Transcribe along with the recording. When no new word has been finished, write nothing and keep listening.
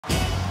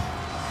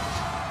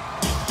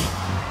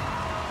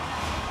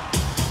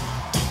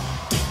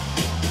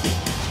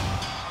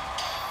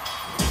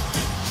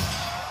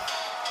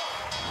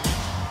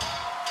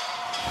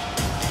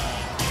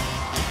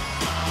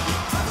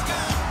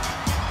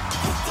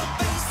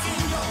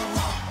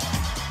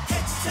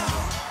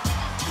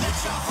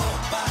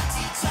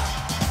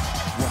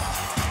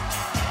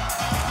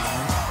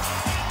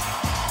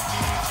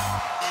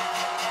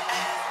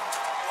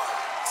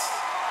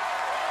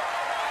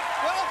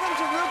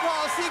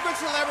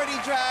Secret Celebrity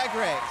Drag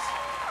Race.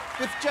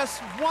 With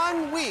just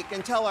 1 week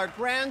until our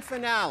grand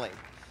finale,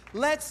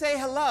 let's say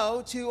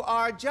hello to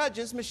our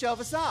judges, Michelle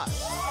Visage.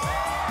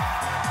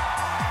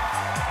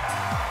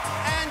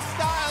 And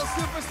style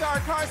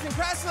superstar Carson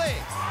Kressley.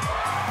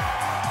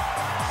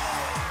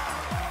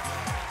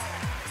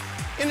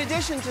 In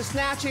addition to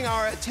snatching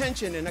our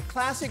attention in a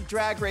classic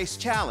drag race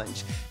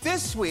challenge,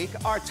 this week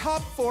our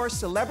top 4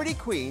 celebrity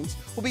queens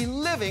will be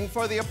living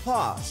for the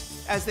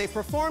applause as they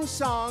perform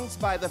songs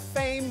by the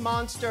fame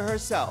monster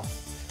herself.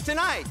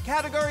 Tonight,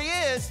 category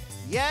is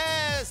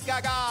Yes,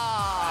 Gaga!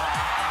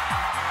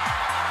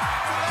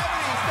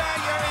 Celebrities,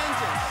 start your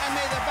engines and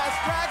may the best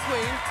drag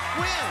queen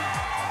win.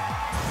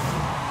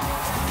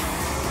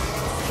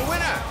 The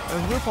winner of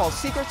RuPaul's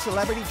Secret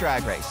Celebrity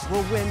Drag Race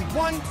will win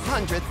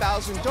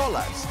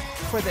 $100,000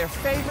 for their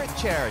favorite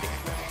charity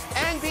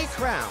and be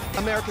crowned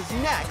America's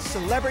next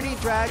celebrity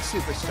drag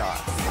superstar.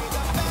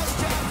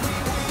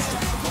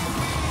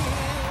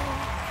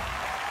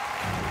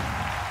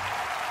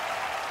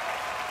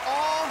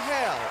 All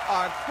hail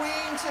our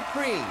Queen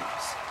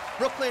Supremes,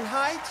 Brooklyn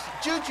Heights,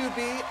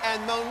 Jujubee,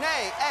 and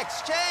Monet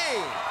X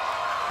Change.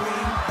 Bring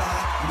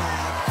back my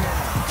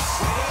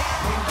girls.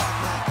 Bring back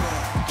my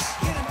girls.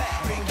 Get 'em back.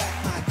 Bring back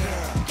my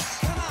girls.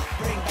 Come on.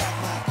 Bring back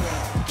my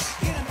girls.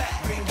 Get 'em back.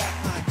 Bring back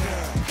my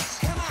girls.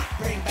 Come on.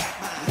 Bring back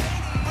my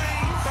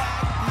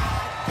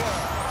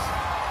girls.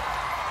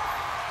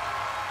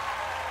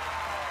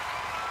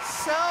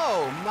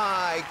 So,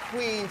 my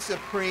Queen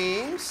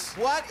Supremes,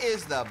 what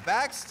is the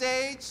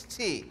backstage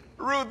tea?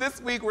 Ru, this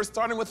week we're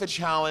starting with a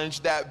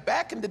challenge that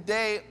back in the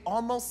day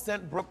almost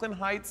sent Brooklyn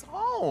Heights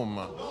home.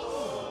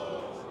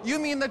 You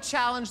mean the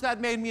challenge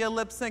that made me a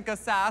lip sync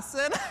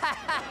assassin?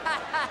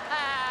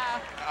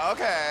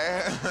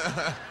 Okay.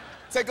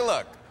 Take a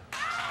look.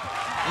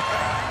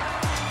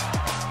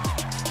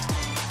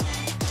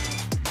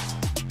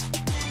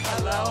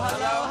 Hello,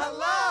 hello,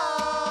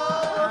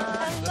 hello.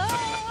 Hello.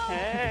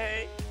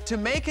 Hey. To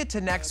make it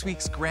to next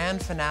week's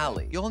grand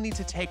finale, you'll need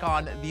to take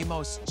on the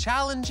most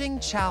challenging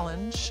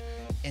challenge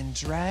in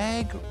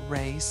drag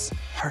race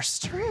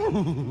history.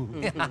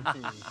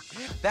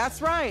 That's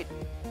right.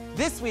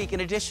 This week,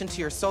 in addition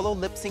to your solo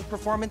lip sync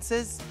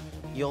performances,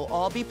 you'll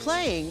all be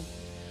playing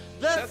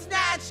the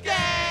Snatch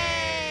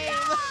Game!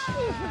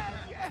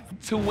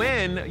 To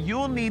win,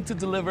 you'll need to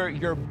deliver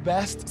your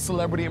best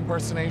celebrity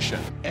impersonation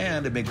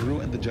and make Ru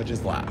and the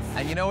judges laugh.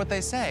 And you know what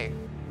they say?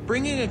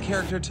 Bringing a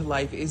character to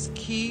life is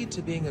key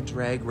to being a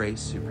drag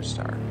race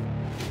superstar.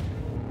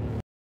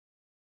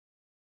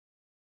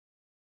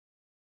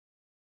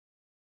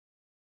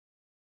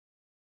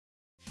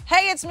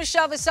 Hey, it's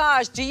Michelle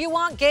Visage. Do you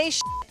want gay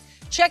shit?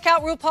 Check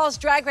out RuPaul's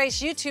Drag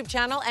Race YouTube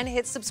channel and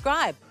hit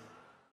subscribe.